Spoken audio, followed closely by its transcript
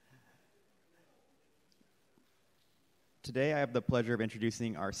Today I have the pleasure of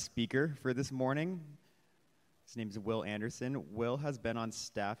introducing our speaker for this morning. His name is Will Anderson. Will has been on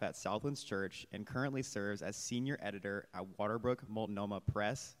staff at Southlands Church and currently serves as senior editor at Waterbrook Multnomah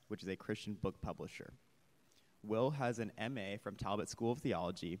Press, which is a Christian book publisher. Will has an MA from Talbot School of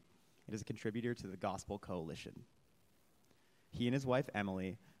Theology and is a contributor to the Gospel Coalition. He and his wife,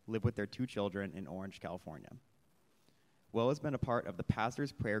 Emily, live with their 2 children in Orange, California. Will has been a part of the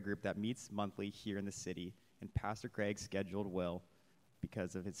pastor's prayer group that meets monthly here in the city, and Pastor Craig scheduled Will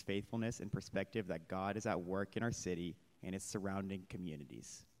because of his faithfulness and perspective that God is at work in our city and its surrounding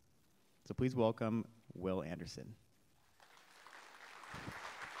communities. So please welcome Will Anderson.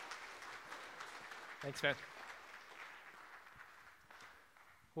 Thanks, man.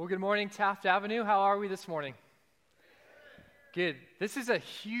 Well, good morning, Taft Avenue. How are we this morning? Good. This is a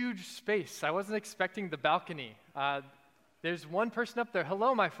huge space. I wasn't expecting the balcony. There's one person up there.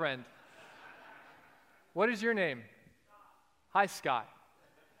 Hello, my friend. What is your name? Hi, Scott.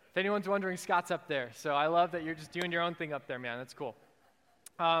 If anyone's wondering, Scott's up there. So I love that you're just doing your own thing up there, man. That's cool.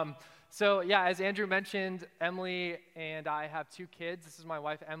 As Andrew mentioned, Emily and I have 2 kids. This is my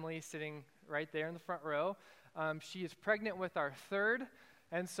wife, Emily, sitting right there in the front row. She is pregnant with our 3rd,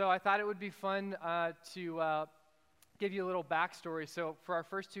 and so I thought it would be fun to give you a little backstory. So for our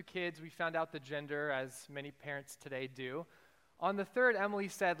first 2 kids, we found out the gender, as many parents today do. On the 3rd, Emily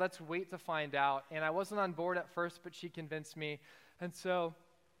said, let's wait to find out. And I wasn't on board at first, but she convinced me. And so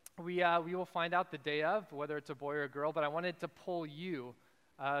we will find out the day of, whether it's a boy or a girl. But I wanted to poll you,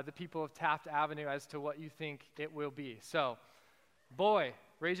 the people of Taft Avenue, as to what you think it will be. So, boy,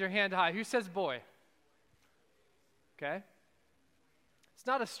 raise your hand high. Who says boy? Okay. It's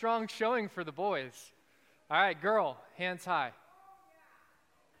not a strong showing for the boys. All right, girl, hands high.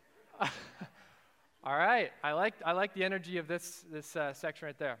 All right, I like the energy of this section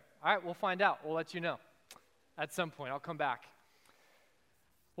right there. All right, we'll find out. We'll let you know at some point. I'll come back.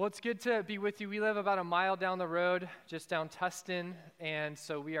 Well, it's good to be with you. We live about a mile down the road, just down Tustin, and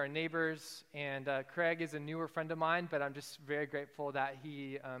so we are neighbors. And Craig is a newer friend of mine, but I'm just very grateful that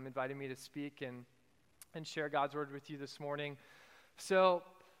he invited me to speak and share God's word with you this morning. So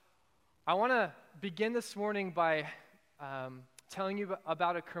I want to begin this morning by telling you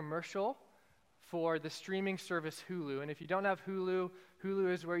about a commercial for the streaming service Hulu. And if you don't have Hulu, Hulu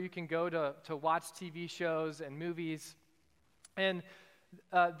is where you can go to watch TV shows and movies. And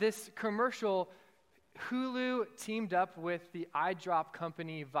this commercial, Hulu teamed up with the eye drop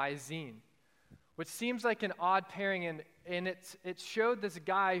company Visine, which seems like an odd pairing. And it showed this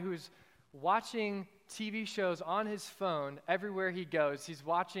guy who's watching TV shows on his phone everywhere he goes. He's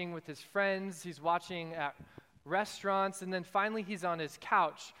watching with his friends, he's watching at restaurants, and then finally he's on his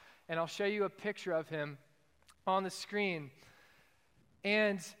couch. And I'll show you a picture of him on the screen.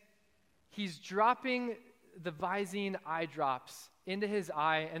 And he's dropping the Visine eye drops into his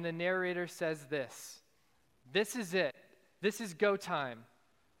eye, and the narrator says this: "This is it. This is go time.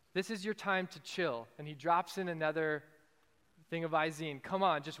 This is your time to chill." And he drops in another thing of Visine. "Come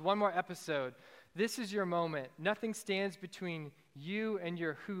on, just one more episode. This is your moment. Nothing stands between you and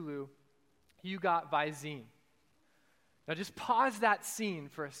your Hulu. You got Visine." Now just pause that scene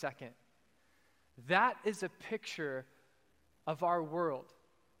for a second. That is a picture of our world.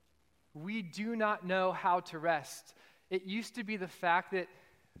 We do not know how to rest. It used to be the fact that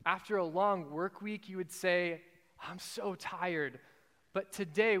after a long work week, you would say, "I'm so tired." But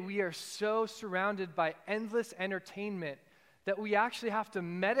today we are so surrounded by endless entertainment that we actually have to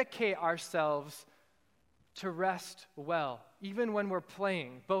medicate ourselves to rest well, even when we're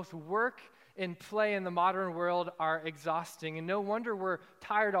playing. Both work and play in the modern world are exhausting, and no wonder we're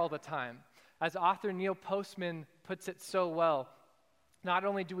tired all the time. As author Neil Postman puts it so well, not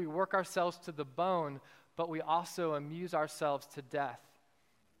only do we work ourselves to the bone, but we also amuse ourselves to death.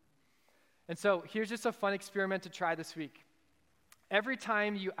 And so here's just a fun experiment to try this week. Every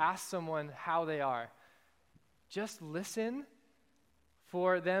time you ask someone how they are, just listen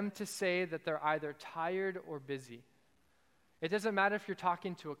for them to say that they're either tired or busy. It doesn't matter if you're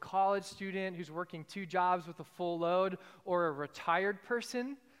talking to a college student who's working 2 jobs with a full load or a retired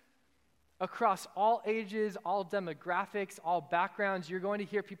person. Across all ages, all demographics, all backgrounds, you're going to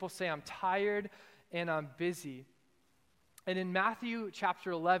hear people say, "I'm tired and I'm busy." And in Matthew chapter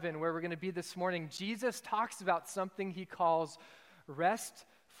 11, where we're going to be this morning, Jesus talks about something he calls rest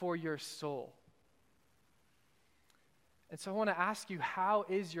for your soul. And so I want to ask you, how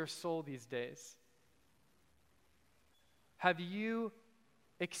is your soul these days? Have you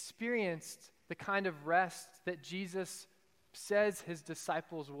experienced the kind of rest that Jesus says his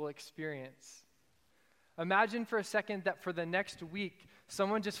disciples will experience? Imagine for a second that for the next week,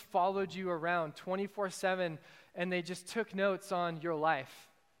 Someone just followed you around 24/7 and they just took notes on your life.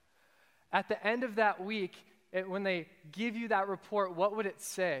 At the end of that week, when they give you that report, what would it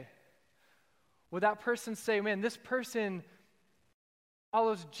say? Would that person say, man, this person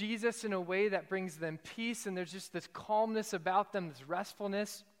follows Jesus in a way that brings them peace and there's just this calmness about them, this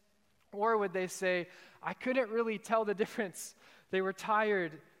restfulness? Or would they say, I couldn't really tell the difference. They were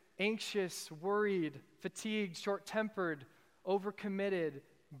tired, anxious, worried, fatigued, short-tempered, overcommitted,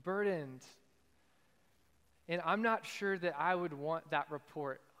 burdened. And I'm not sure that I would want that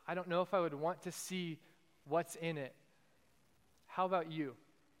report. I don't know if I would want to see what's in it. How about you?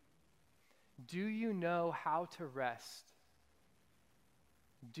 Do you know how to rest?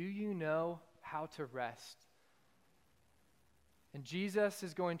 Do you know how to rest? And Jesus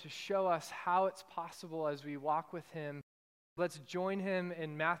is going to show us how it's possible as we walk with him. Let's join him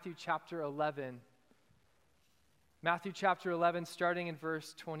in Matthew chapter 11. Matthew chapter 11, starting in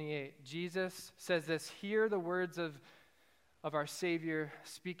verse 28. Jesus says this, hear the words of our Savior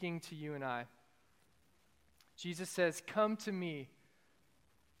speaking to you and I. Jesus says, come to me,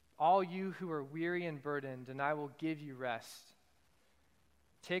 all you who are weary and burdened, and I will give you rest.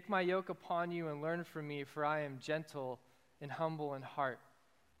 Take my yoke upon you and learn from me, for I am gentle and humble in heart,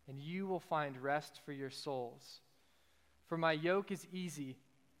 and you will find rest for your souls. For my yoke is easy,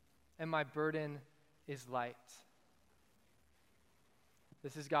 and my burden is light.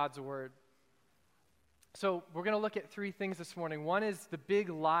 This is God's word. So we're going to look at three things this morning. One is the big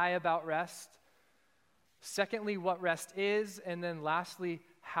lie about rest. Secondly, what rest is. And then lastly,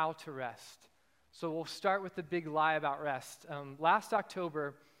 how to rest. So we'll start with the big lie about rest. Last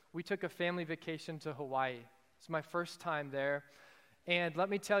October, we took a family vacation to Hawaii. It's my first time there. And let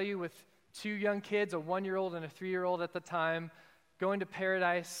me tell you, with two young kids, a 1-year-old and a 3-year-old at the time, going to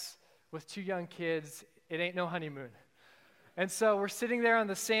paradise with two young kids, it ain't no honeymoon. And so we're sitting there on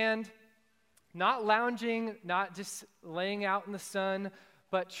the sand, not lounging, not just laying out in the sun,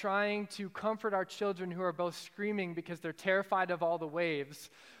 but trying to comfort our children who are both screaming because they're terrified of all the waves.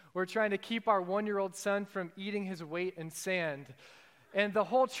 We're trying to keep our 1-year-old son from eating his weight in sand. And the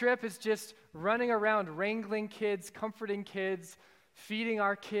whole trip is just running around, wrangling kids, comforting kids, feeding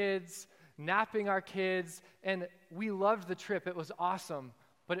our kids, napping our kids. And we loved the trip. It was awesome,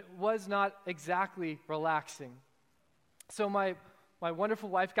 but it was not exactly relaxing. So my wonderful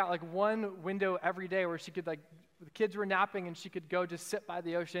wife got like one window every day where she could, like, the kids were napping and she could go just sit by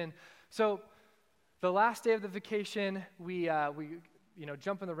the ocean. So the last day of the vacation, we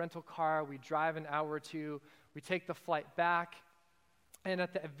jump in the rental car, we drive an hour or two, we take the flight back, and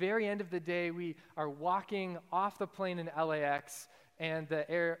at the very end of the day, we are walking off the plane in LAX, and the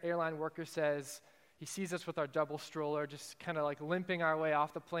airline worker says, he sees us with our double stroller, just kind of like limping our way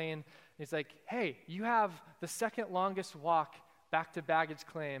off the plane. He's like, hey, you have the second longest walk back to baggage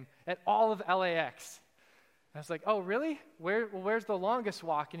claim at all of LAX. And I was like, oh, really? Where's the longest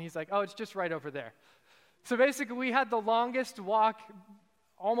walk? And he's like, oh, it's just right over there. So basically, we had the longest walk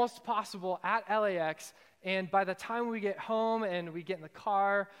almost possible at LAX, and by the time we get home and we get in the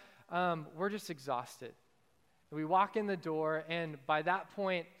car, we're just exhausted. We walk in the door, and by that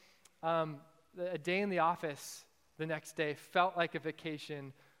point, a day in the office the next day felt like a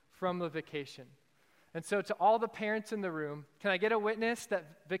vacation from a vacation. And so to all the parents in the room, can I get a witness that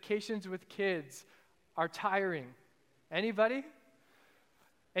vacations with kids are tiring? Anybody?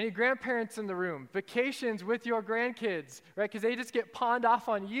 Any grandparents in the room? Vacations with your grandkids, right? Because they just get pawned off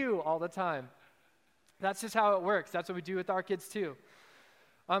on you all the time. That's just how it works. That's what we do with our kids too.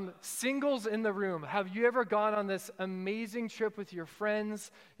 Singles in the room, have you ever gone on this amazing trip with your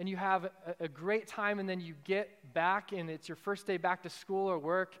friends and you have a great time and then you get back and it's your first day back to school or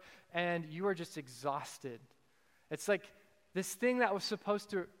work and you are just exhausted? It's like this thing that was supposed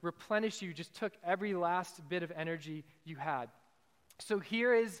to replenish you just took every last bit of energy you had. So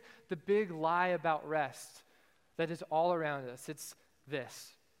here is the big lie about rest that is all around us. It's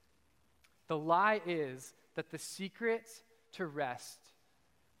this. The lie is that the secret to rest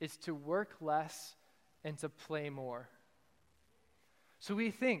is to work less and to play more. So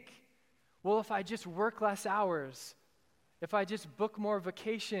we think, well, if I just work less hours, if I just book more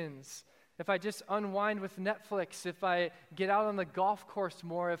vacations, if I just unwind with Netflix, if I get out on the golf course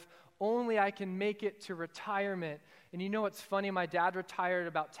more, if only I can make it to retirement. And you know what's funny? My dad retired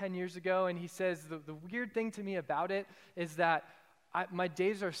about 10 years ago, and he says the weird thing to me about it is that my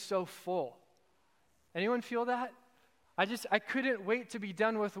days are so full. Anyone feel that? I couldn't wait to be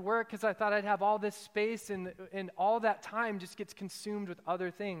done with work because I thought I'd have all this space, and all that time just gets consumed with other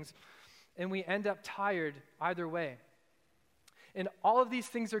things. And we end up tired either way. And all of these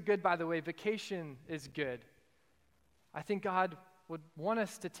things are good, by the way. Vacation is good. I think God would want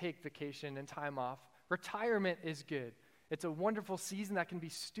us to take vacation and time off. Retirement is good. It's a wonderful season that can be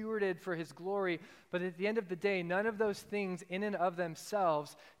stewarded for his glory, but at the end of the day, none of those things in and of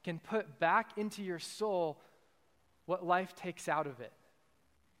themselves can put back into your soul what life takes out of it.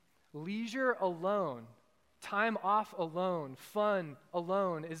 Leisure alone, time off alone, fun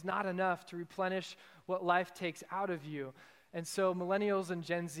alone is not enough to replenish what life takes out of you. And so millennials and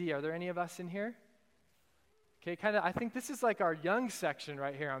Gen Z, are there any of us in here? Okay, I think this is like our young section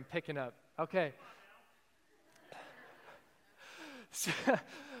right here I'm picking up. Okay.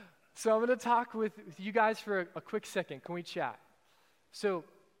 So I'm going to talk with you guys for a quick second. Can we chat? So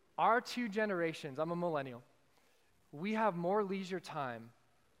our two generations, I'm a millennial, we have more leisure time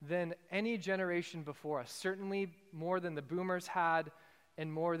than any generation before us, certainly more than the boomers had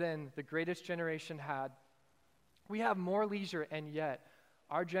and more than the greatest generation had. We have more leisure, and yet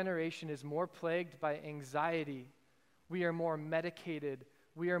our generation is more plagued by anxiety. We are more medicated.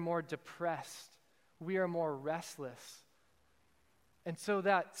 We are more depressed. We are more restless. And so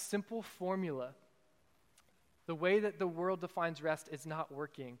that simple formula, the way that the world defines rest, is not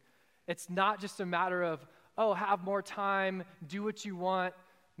working. It's not just a matter of, oh, have more time, do what you want,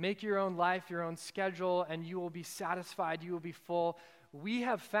 make your own life, your own schedule, and you will be satisfied, you will be full. We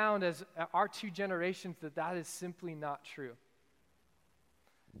have found as our two generations that that is simply not true.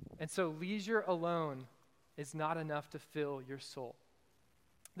 And so leisure alone is not enough to fill your soul.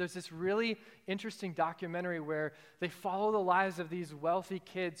 There's this really interesting documentary where they follow the lives of these wealthy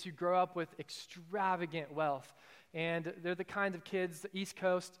kids who grow up with extravagant wealth. And they're the kind of kids, the East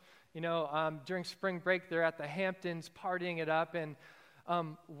Coast, during spring break, they're at the Hamptons partying it up. And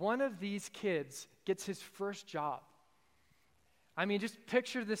one of these kids gets his first job. I mean, just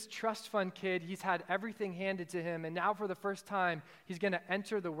picture this trust fund kid. He's had everything handed to him, and now for the first time, he's going to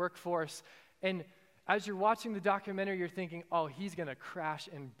enter the workforce. And as you're watching the documentary, you're thinking, oh, he's going to crash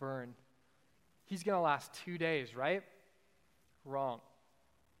and burn. He's going to last 2 days, right? Wrong.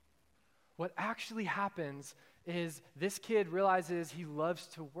 What actually happens is this kid realizes he loves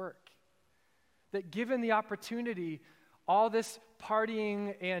to work. That given the opportunity, all this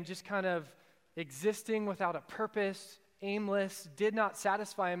partying and just kind of existing without a purpose, aimless, did not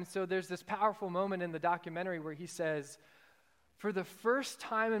satisfy him. So there's this powerful moment in the documentary where he says, for the first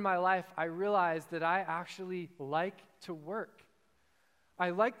time in my life, I realized that I actually like to work.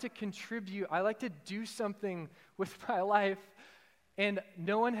 I like to contribute. I like to do something with my life. And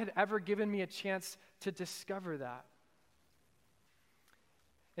no one had ever given me a chance to discover that.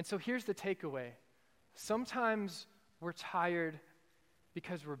 And so here's the takeaway. Sometimes we're tired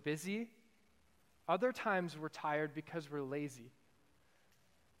because we're busy. Other times we're tired because we're lazy.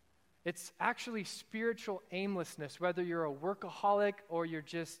 It's actually spiritual aimlessness, whether you're a workaholic or you're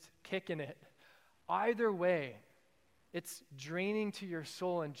just kicking it. Either way, it's draining to your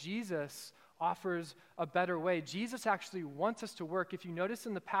soul, and Jesus offers a better way. Jesus actually wants us to work. If you notice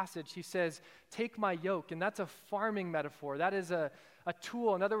in the passage, he says, take my yoke, and that's a farming metaphor. That is a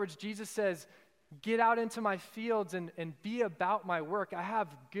tool. In other words, Jesus says, get out into my fields and be about my work. I have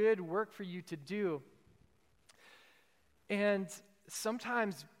good work for you to do. And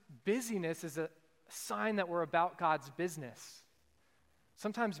sometimes busyness is a sign that we're about God's business.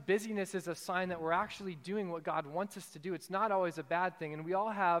 Sometimes busyness is a sign that we're actually doing what God wants us to do. It's not always a bad thing. And we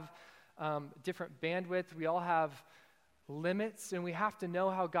all have different bandwidth. We all have limits. And we have to know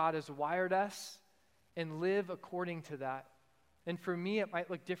how God has wired us and live according to that. And for me, it might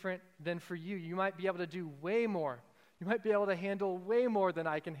look different than for you. You might be able to do way more. You might be able to handle way more than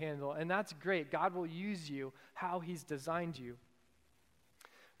I can handle. And that's great. God will use you how he's designed you.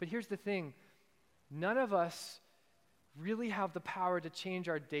 But here's the thing. None of us really have the power to change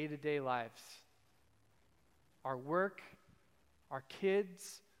our day-to-day lives. Our work, our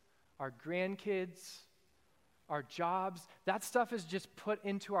kids, our grandkids, our jobs, that stuff is just put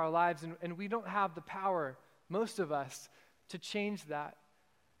into our lives, and we don't have the power, most of us, to change that.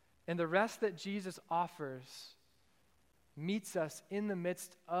 And the rest that Jesus offers meets us in the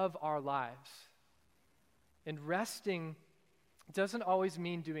midst of our lives. And resting doesn't always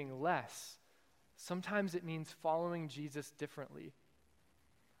mean doing less. Sometimes it means following Jesus differently.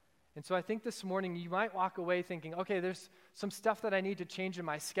 And so I think this morning you might walk away thinking, okay, there's some stuff that I need to change in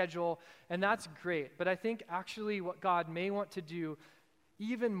my schedule, and that's great. But I think actually what God may want to do,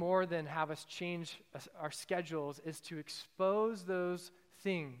 even more than have us change our schedules, is to expose those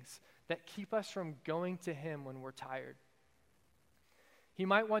things that keep us from going to him when we're tired. He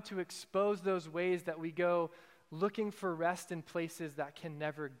might want to expose those ways that we go looking for rest in places that can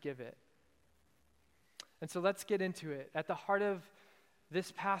never give it. And so let's get into it. At the heart of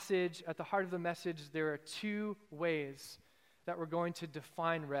this passage, at the heart of the message, there are two ways that we're going to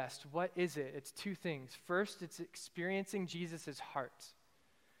define rest. What is it? It's two things. First, it's experiencing Jesus' heart.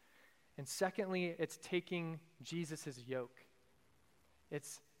 And secondly, it's taking Jesus' yoke.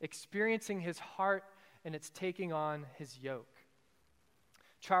 It's experiencing his heart, and it's taking on his yoke.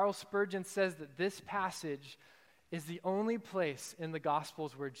 Charles Spurgeon says that this passage is the only place in the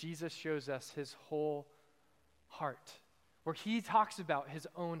Gospels where Jesus shows us his whole heart, where he talks about his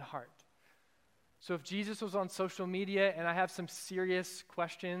own heart. So if Jesus was on social media, and I have some serious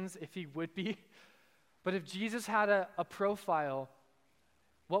questions if he would be, but if Jesus had a profile,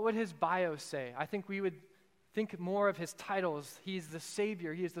 what would his bio say? I think we would think more of his titles. He is the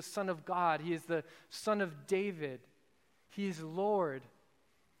Savior. He is the Son of God. He is the Son of David. He is Lord.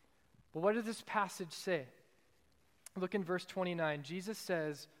 But what does this passage say? Look in verse 29. Jesus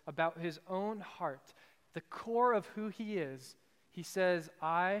says about his own heart, the core of who he is, he says,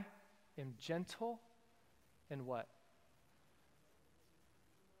 I am gentle and what?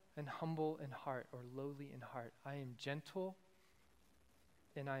 And humble in heart, or lowly in heart. I am gentle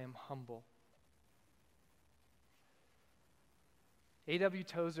and I am humble. A.W.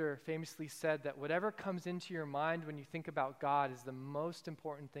 Tozer famously said that whatever comes into your mind when you think about God is the most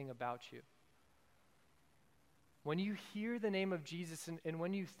important thing about you. When you hear the name of Jesus and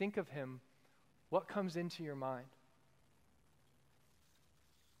when you think of him, what comes into your mind?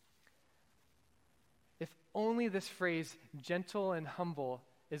 If only this phrase, gentle and humble,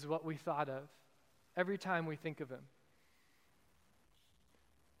 is what we thought of every time we think of him.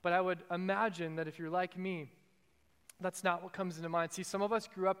 But I would imagine that if you're like me, that's not what comes into mind. See, some of us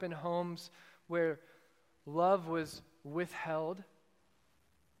grew up in homes where love was withheld,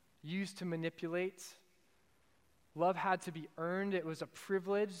 used to manipulate. Love had to be earned. It was a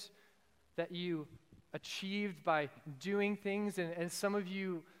privilege that you achieved by doing things. And some of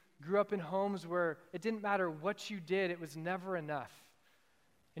you grew up in homes where it didn't matter what you did, it was never enough.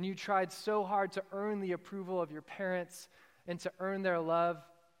 And you tried so hard to earn the approval of your parents and to earn their love,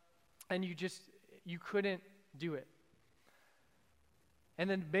 and you couldn't do it. And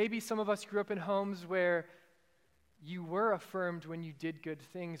then maybe some of us grew up in homes where you were affirmed when you did good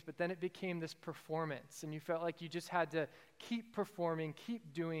things, but then it became this performance, and you felt like you just had to keep performing,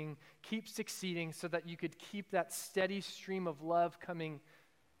 keep doing, keep succeeding so that you could keep that steady stream of love coming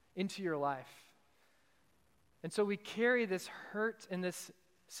into your life. And so we carry this hurt and this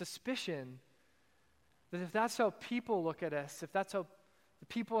suspicion that if that's how people look at us, if that's how the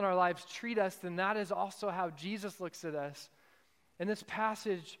people in our lives treat us, then that is also how Jesus looks at us. And this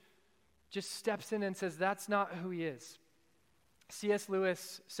passage just steps in and says that's not who he is. C.S.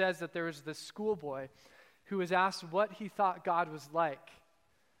 Lewis says that there was this schoolboy who was asked what he thought God was like.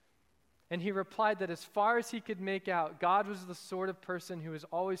 And he replied that as far as he could make out, God was the sort of person who was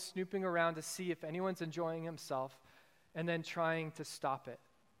always snooping around to see if anyone's enjoying himself and then trying to stop it.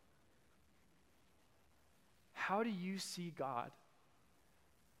 How do you see God?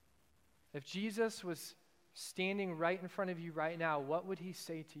 If Jesus was standing right in front of you right now, what would he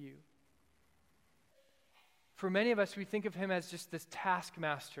say to you? For many of us, we think of him as just this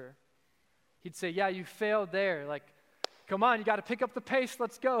taskmaster. He'd say, yeah, you failed there. Like, come on, you got to pick up the pace.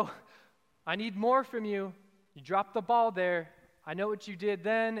 Let's go. I need more from you. You dropped the ball there. I know what you did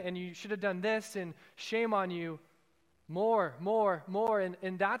then, and you should have done this, and shame on you. More, more, more.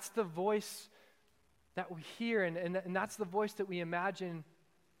 And that's the voice that we hear, and that's the voice that we imagine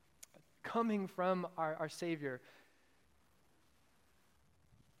coming from our Savior.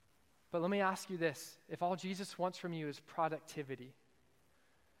 But let me ask you this. If all Jesus wants from you is productivity,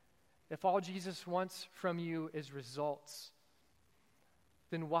 if all Jesus wants from you is results,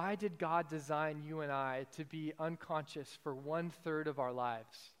 then why did God design you and I to be unconscious for 1/3 of our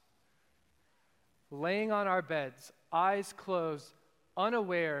lives? Laying on our beds, eyes closed,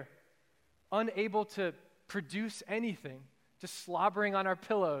 unaware, unable to produce anything, just slobbering on our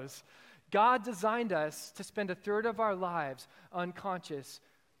pillows. God designed us to spend 1/3 of our lives unconscious.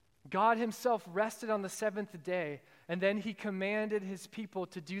 God himself rested on the seventh day, and then he commanded his people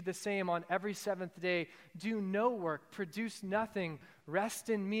to do the same on every seventh day. Do no work, produce nothing, rest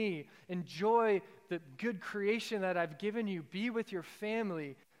in me, enjoy the good creation that I've given you, be with your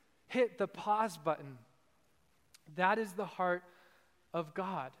family, hit the pause button. That is the heart of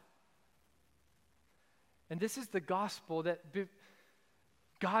God. And this is the gospel that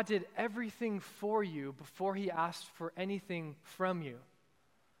God did everything for you before he asked for anything from you.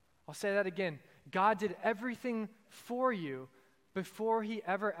 I'll say that again. God did everything for you before he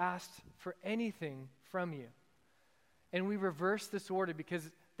ever asked for anything from you. And we reverse this order because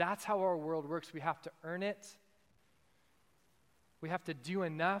that's how our world works. We have to earn it. We have to do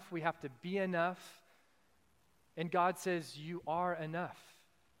enough. We have to be enough. And God says, you are enough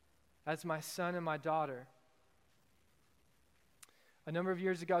as my son and my daughter. A number of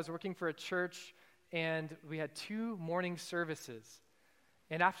years ago, I was working for a church, and we had 2 morning services.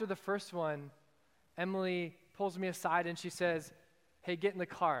 And after the first one, Emily pulls me aside and she says, hey, get in the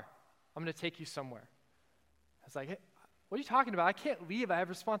car. I'm going to take you somewhere. I was like, hey, what are you talking about? I can't leave. I have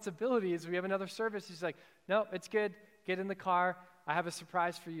responsibilities. We have another service. She's like, no, it's good. Get in the car. I have a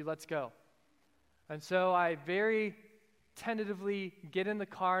surprise for you. Let's go. And so I very tentatively get in the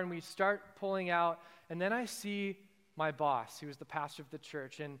car, and we start pulling out. And then I see my boss, who was the pastor of the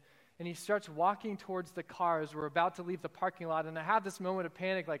church, and he starts walking towards the car as we're about to leave the parking lot. And I had this moment of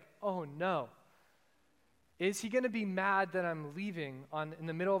panic, like, oh no. Is he going to be mad that I'm leaving in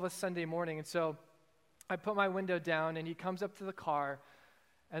the middle of a Sunday morning? And so I put my window down, and he comes up to the car,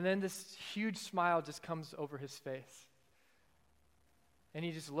 and then this huge smile just comes over his face. And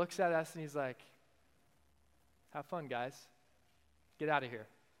he just looks at us, and he's like, have fun, guys. Get out of here.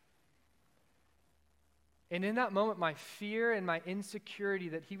 And in that moment, my fear and my insecurity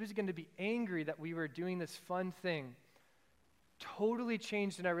that he was going to be angry that we were doing this fun thing totally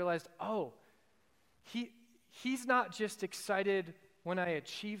changed, and I realized, oh, he's not just excited when I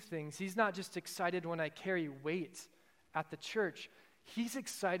achieve things. He's not just excited when I carry weight at the church. He's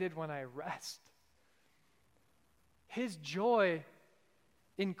excited when I rest. His joy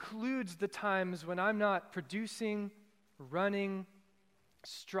includes the times when I'm not producing, running,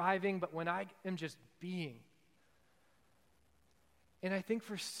 striving, but when I am just being. And I think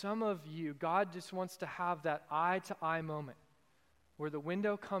for some of you, God just wants to have that eye-to-eye moment where the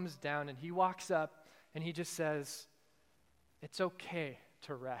window comes down and he walks up and he just says, it's okay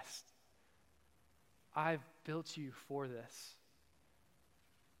to rest. I've built you for this.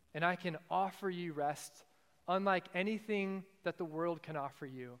 And I can offer you rest unlike anything that the world can offer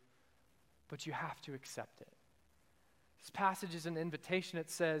you, but you have to accept it. This passage is an invitation. It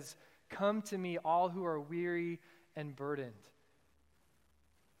says, come to me, all who are weary and burdened.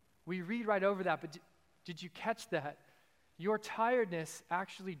 We read right over that, but did you catch that? Your tiredness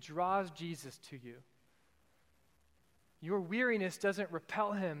actually draws Jesus to you. Your weariness doesn't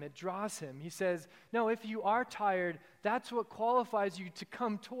repel him, it draws him. He says, no, if you are tired, that's what qualifies you to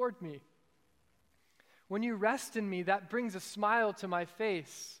come toward me. When you rest in me, that brings a smile to my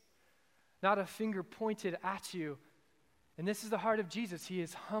face, not a finger pointed at you. And this is the heart of Jesus. He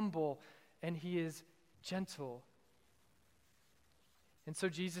is humble and he is gentle. And so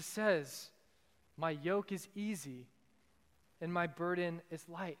Jesus says, my yoke is easy and my burden is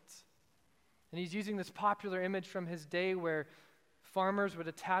light. And he's using this popular image from his day where farmers would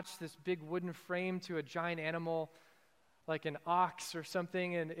attach this big wooden frame to a giant animal like an ox or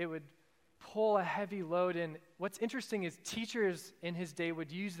something, and it would pull a heavy load. And what's interesting is teachers in his day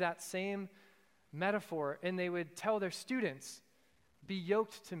would use that same metaphor, and they would tell their students, be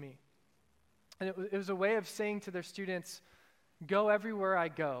yoked to me. And it was a way of saying to their students, go everywhere I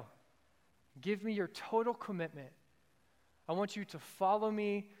go. Give me your total commitment. I want you to follow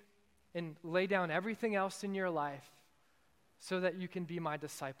me and lay down everything else in your life so that you can be my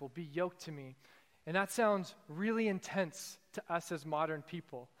disciple. Be yoked to me. And that sounds really intense to us as modern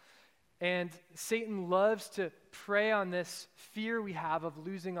people. And Satan loves to prey on this fear we have of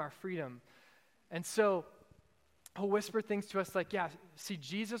losing our freedom. And so he'll whisper things to us like, yeah, see,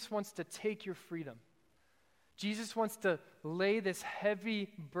 Jesus wants to take your freedom. Jesus wants to lay this heavy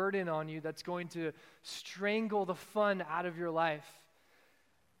burden on you that's going to strangle the fun out of your life.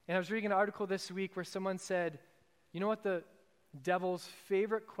 And I was reading an article this week where someone said, you know what the devil's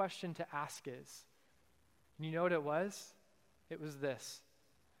favorite question to ask is? And you know what it was? It was this: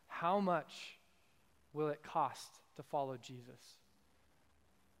 how much will it cost to follow Jesus?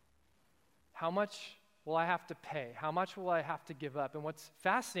 How much will I have to pay? How much will I have to give up? And what's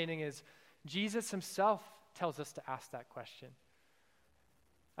fascinating is Jesus himself tells us to ask that question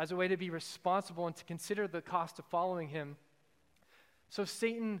as a way to be responsible and to consider the cost of following him. So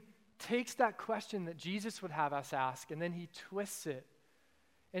Satan takes that question that Jesus would have us ask, and then he twists it,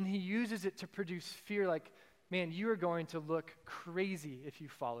 and he uses it to produce fear like, man, you are going to look crazy if you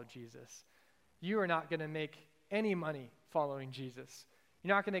follow Jesus. You are not going to make any money following Jesus.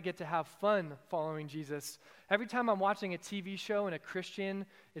 You're not going to get to have fun following Jesus. Every time I'm watching a TV show and a Christian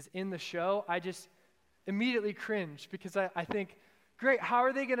is in the show, I just immediately cringe because I think, great, how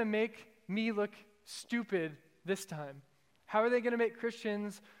are they going to make me look stupid this time? How are they going to make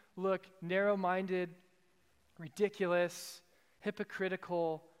Christians look narrow-minded, ridiculous,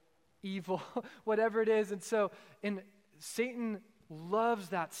 hypocritical, evil, whatever it is? And Satan loves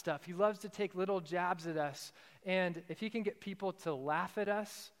that stuff. He loves to take little jabs at us. And if he can get people to laugh at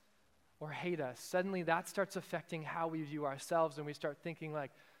us or hate us, suddenly that starts affecting how we view ourselves, and we start thinking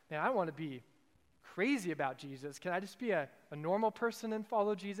like, man, I don't want to be crazy about Jesus. Can I just be a normal person and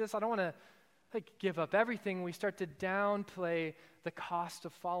follow Jesus? I don't want to give up everything. We start to downplay the cost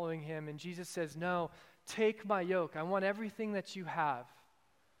of following him, and Jesus says, no, take my yoke. I want everything that you have.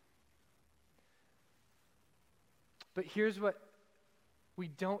 But here's what we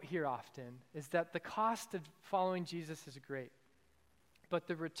don't hear often, is that the cost of following Jesus is great, but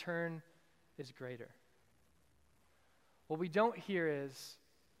the return is greater. What we don't hear is,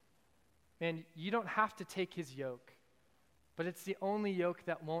 man, you don't have to take his yoke, but it's the only yoke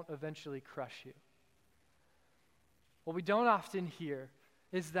that won't eventually crush you. What we don't often hear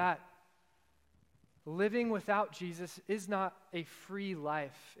is that living without Jesus is not a free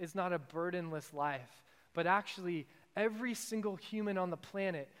life, is not a burdenless life, but actually every single human on the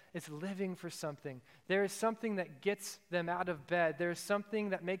planet is living for something. There is something that gets them out of bed. There is something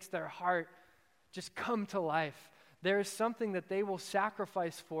that makes their heart just come to life. There is something that they will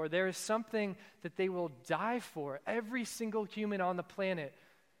sacrifice for. There is something that they will die for. Every single human on the planet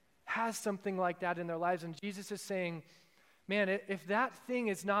has something like that in their lives. And Jesus is saying, man, if that thing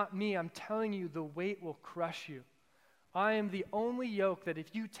is not me, I'm telling you, the weight will crush you. I am the only yoke that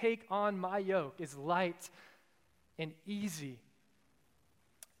if you take on my yoke is light and easy.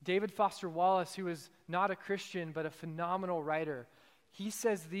 David Foster Wallace, who is not a Christian but a phenomenal writer, he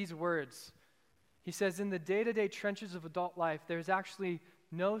says these words. He says, in the day-to-day trenches of adult life, there's actually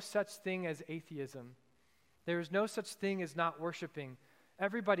no such thing as atheism. There is no such thing as not worshiping.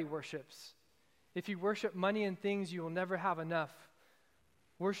 Everybody worships. If you worship money and things, you will never have enough.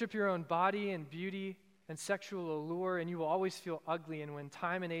 Worship your own body and beauty and sexual allure, and you will always feel ugly, and when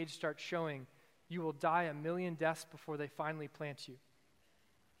time and age start showing, you will die a million deaths before they finally plant you.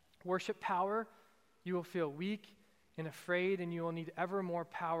 Worship power, you will feel weak and afraid, and you will need ever more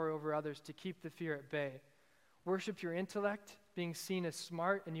power over others to keep the fear at bay. Worship your intellect, being seen as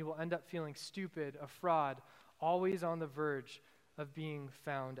smart, and you will end up feeling stupid, a fraud, always on the verge of being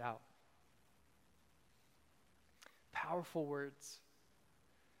found out. Powerful words.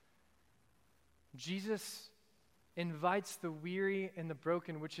 Jesus invites the weary and the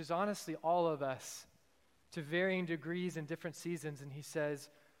broken, which is honestly all of us, to varying degrees in different seasons, and he says,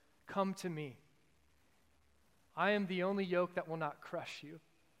 come to me. I am the only yoke that will not crush you.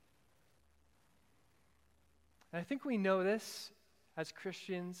 And I think we know this as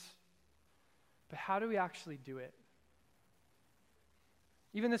Christians, but how do we actually do it?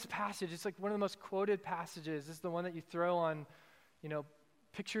 Even this passage, it's like one of the most quoted passages. This is the one that you throw on,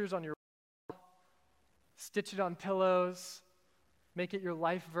 pictures on your wall, stitch it on pillows, make it your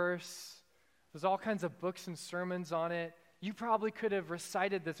life verse. There's all kinds of books and sermons on it. You probably could have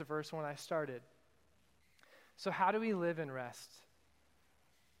recited this verse when I started. So how do we live in rest?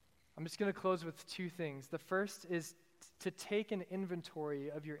 I'm just going to close with two things. The first is to take an inventory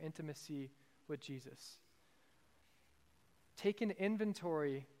of your intimacy with Jesus. Take an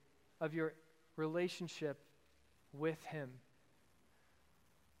inventory of your relationship with him.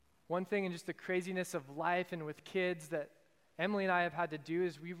 One thing in just the craziness of life and with kids that Emily and I have had to do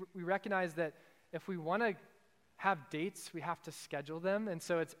is we recognize that if we want to have dates, we have to schedule them. And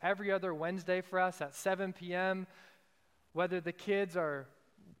so it's every other Wednesday for us at 7 p.m., whether the kids are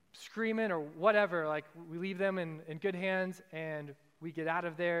screaming or whatever, like we leave them in good hands and we get out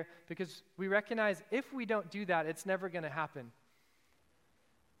of there because we recognize if we don't do that, it's never going to happen.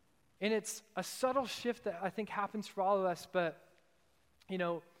 And it's a subtle shift that I think happens for all of us, but,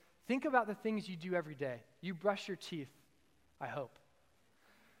 think about the things you do every day. You brush your teeth, I hope.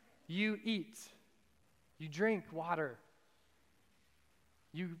 You eat. You drink water.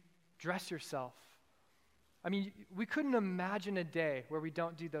 You dress yourself. We couldn't imagine a day where we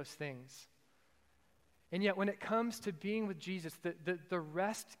don't do those things. And yet when it comes to being with Jesus, the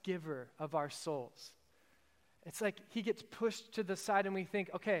rest giver of our souls, it's like he gets pushed to the side and we think,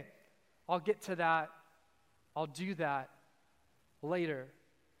 okay, I'll get to that. I'll do that later.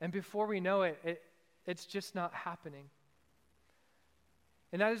 And before we know it, it's just not happening.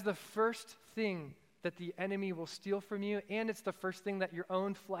 And that is the first thing that the enemy will steal from you, and it's the first thing that your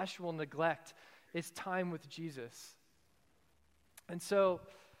own flesh will neglect, is time with Jesus. And so,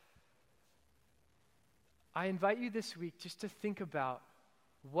 I invite you this week just to think about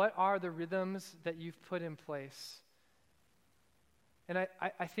what are the rhythms that you've put in place. And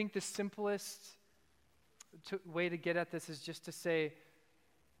I think the simplest way to get at this is just to say,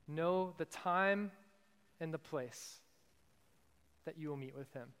 know the time and the place that you will meet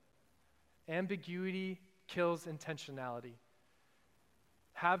with him. Ambiguity kills intentionality.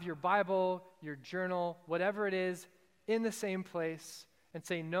 Have your Bible, your journal, whatever it is, in the same place, and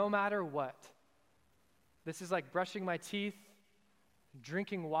say, no matter what, this is like brushing my teeth,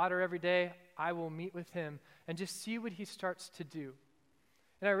 drinking water every day, I will meet with him and just see what he starts to do.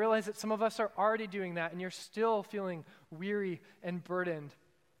 And I realize that some of us are already doing that, and you're still feeling weary and burdened.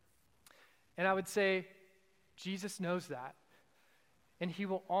 And I would say, Jesus knows that, and he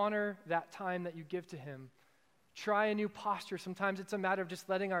will honor that time that you give to him. Try a new posture. Sometimes it's a matter of just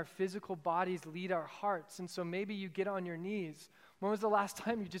letting our physical bodies lead our hearts. And so maybe you get on your knees. When was the last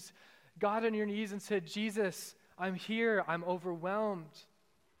time you just got on your knees and said, Jesus, I'm here, I'm overwhelmed?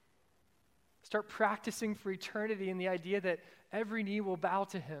 Start practicing for eternity in the idea that every knee will bow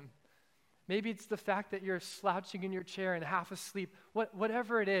to him. Maybe it's the fact that you're slouching in your chair and half asleep,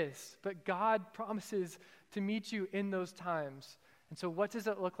 whatever it is. But God promises to meet you in those times. And so what does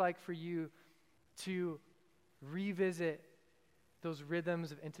it look like for you to revisit those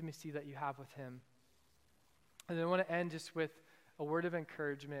rhythms of intimacy that you have with him? And then I want to end just with a word of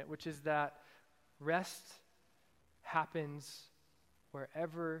encouragement, which is that rest happens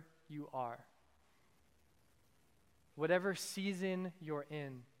wherever you are. Whatever season you're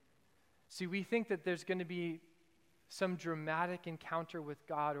in. See, we think that there's going to be some dramatic encounter with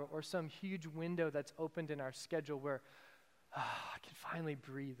God or some huge window that's opened in our schedule where I can finally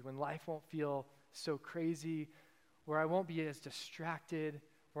breathe, when life won't feel so crazy, where I won't be as distracted,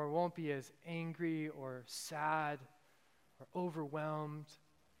 where I won't be as angry or sad or overwhelmed.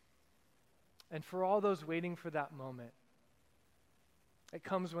 And for all those waiting for that moment, it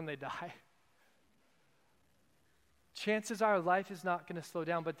comes when they die. Chances are life is not going to slow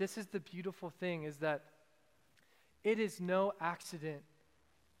down, but this is the beautiful thing, is that it is no accident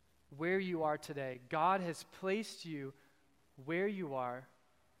where you are today. God has placed you where you are.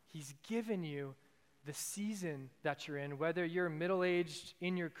 He's given you the season that you're in, whether you're middle-aged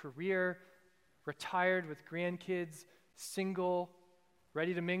in your career, retired with grandkids, single,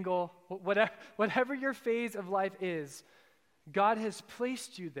 ready to mingle, whatever your phase of life is, God has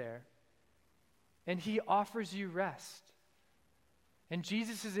placed you there. And he offers you rest. And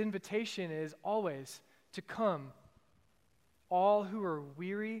Jesus' invitation is always to come, all who are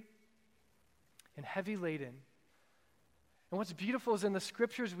weary and heavy laden. And what's beautiful is in the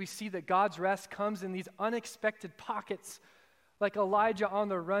scriptures we see that God's rest comes in these unexpected pockets, like Elijah on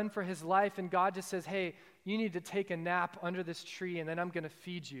the run for his life, and God just says, hey, you need to take a nap under this tree and then I'm going to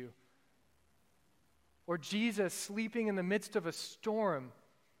feed you. Or Jesus sleeping in the midst of a storm,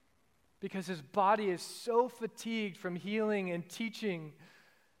 because his body is so fatigued from healing and teaching,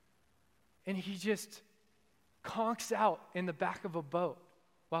 and he just conks out in the back of a boat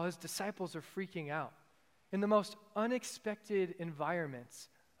while his disciples are freaking out in the most unexpected environments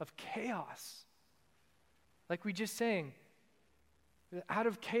of chaos. Like we just sang, out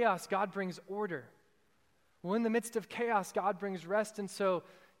of chaos, God brings order. Well, in the midst of chaos, God brings rest. And so,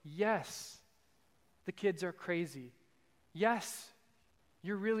 yes, the kids are crazy. Yes,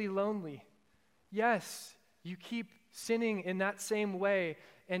 you're really lonely. Yes, you keep sinning in that same way,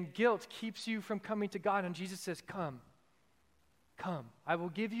 and guilt keeps you from coming to God. And Jesus says, come, I will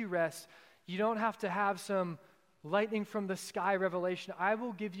give you rest. You don't have to have some lightning from the sky revelation. I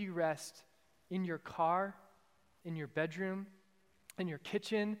will give you rest in your car, in your bedroom, in your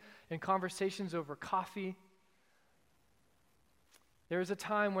kitchen, in conversations over coffee. There was a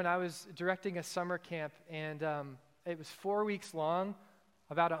time when I was directing a summer camp, and it was 4 weeks long,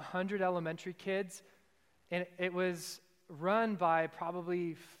 about 100 elementary kids, and it was run by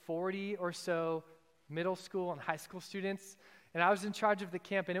probably 40 or so middle school and high school students. And I was in charge of the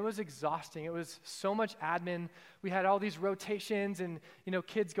camp, and it was exhausting. It was so much admin. We had all these rotations and,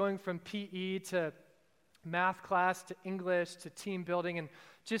 kids going from PE to math class to English to team building, and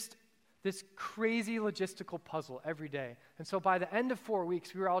just this crazy logistical puzzle every day. And so by the end of 4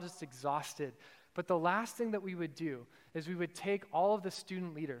 weeks, we were all just exhausted. But the last thing that we would do is we would take all of the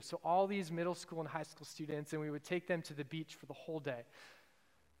student leaders, so all these middle school and high school students, and we would take them to the beach for the whole day.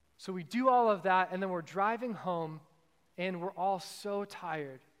 So we do all of that, and then we're driving home, and we're all so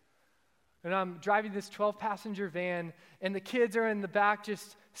tired. And I'm driving this 12-passenger van, and the kids are in the back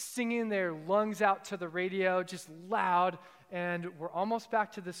just singing their lungs out to the radio, just loud, and we're almost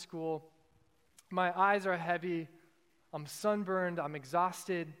back to the school. My eyes are heavy. I'm sunburned. I'm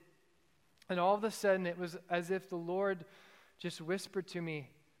exhausted. And all of a sudden, it was as if the Lord just whispered to me,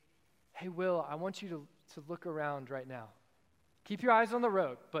 hey, Will, I want you to look around right now. Keep your eyes on the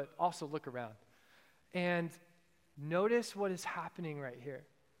road, but also look around. And notice what is happening right here.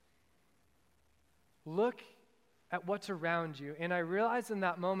 Look at what's around you. And I realized in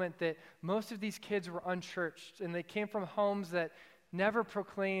that moment that most of these kids were unchurched, and they came from homes that never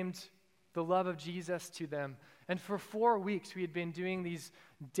proclaimed the love of Jesus to them. And for 4 weeks, we had been doing these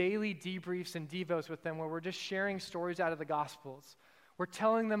daily debriefs and devos with them where we're just sharing stories out of the Gospels. We're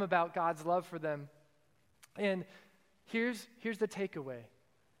telling them about God's love for them. And here's the takeaway.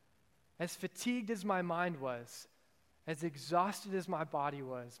 As fatigued as my mind was, as exhausted as my body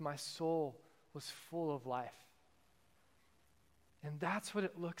was, my soul was full of life. And that's what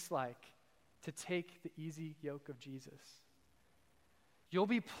it looks like to take the easy yoke of Jesus. You'll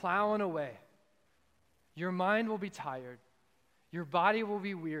be plowing away. Your mind will be tired. Your body will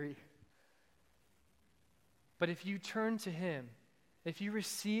be weary. But if you turn to him, if you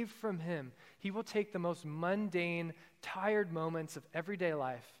receive from him, he will take the most mundane, tired moments of everyday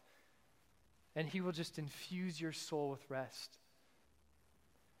life, and he will just infuse your soul with rest.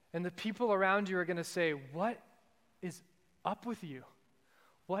 And the people around you are going to say, "What is up with you?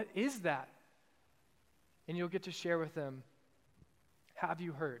 What is that?" And you'll get to share with them, "Have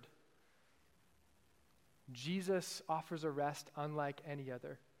you heard? Jesus offers a rest unlike any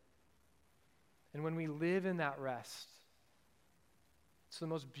other." And when we live in that rest, it's the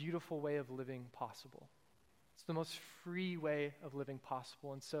most beautiful way of living possible. It's the most free way of living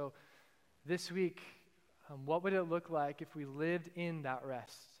possible. And so this week, what would it look like if we lived in that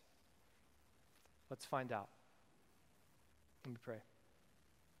rest? Let's find out. Let me pray.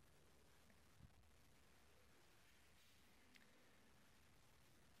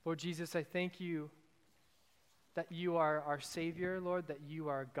 Lord Jesus, I thank you that you are our Savior, Lord, that you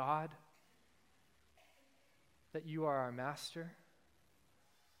are God, that you are our Master.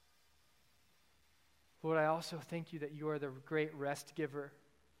 Lord, I also thank you that you are the great rest giver.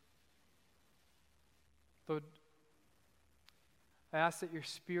 Lord, I ask that your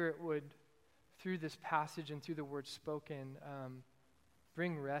Spirit would, through this passage and through the word spoken,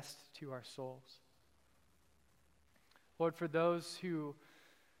 bring rest to our souls. Lord, for those who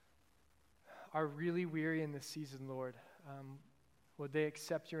are really weary in this season, Lord, would they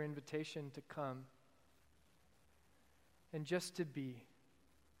accept your invitation to come and just to be?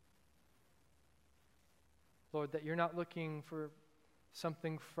 Lord, that you're not looking for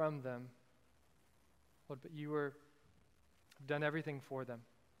something from them, Lord, but you have done everything for them.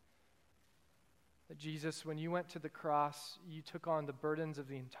 That Jesus, when you went to the cross, you took on the burdens of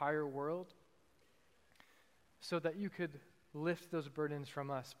the entire world so that you could lift those burdens from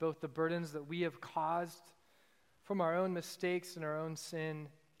us, both the burdens that we have caused from our own mistakes and our own sin,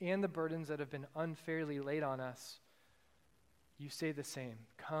 and the burdens that have been unfairly laid on us. You say the same.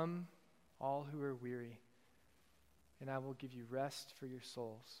 Come, all who are weary, and I will give you rest for your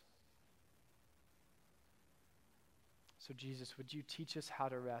souls. So Jesus, would you teach us how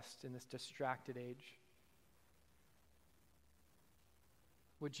to rest in this distracted age?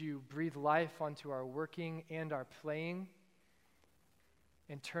 Would you breathe life onto our working and our playing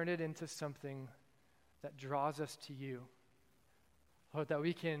and turn it into something that draws us to you? Lord, that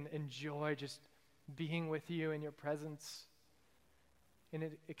we can enjoy just being with you in your presence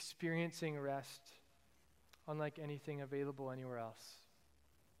and experiencing rest unlike anything available anywhere else.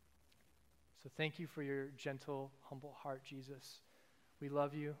 So thank you for your gentle, humble heart, Jesus. We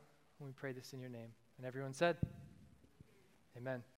love you, and we pray this in your name. And everyone said, amen.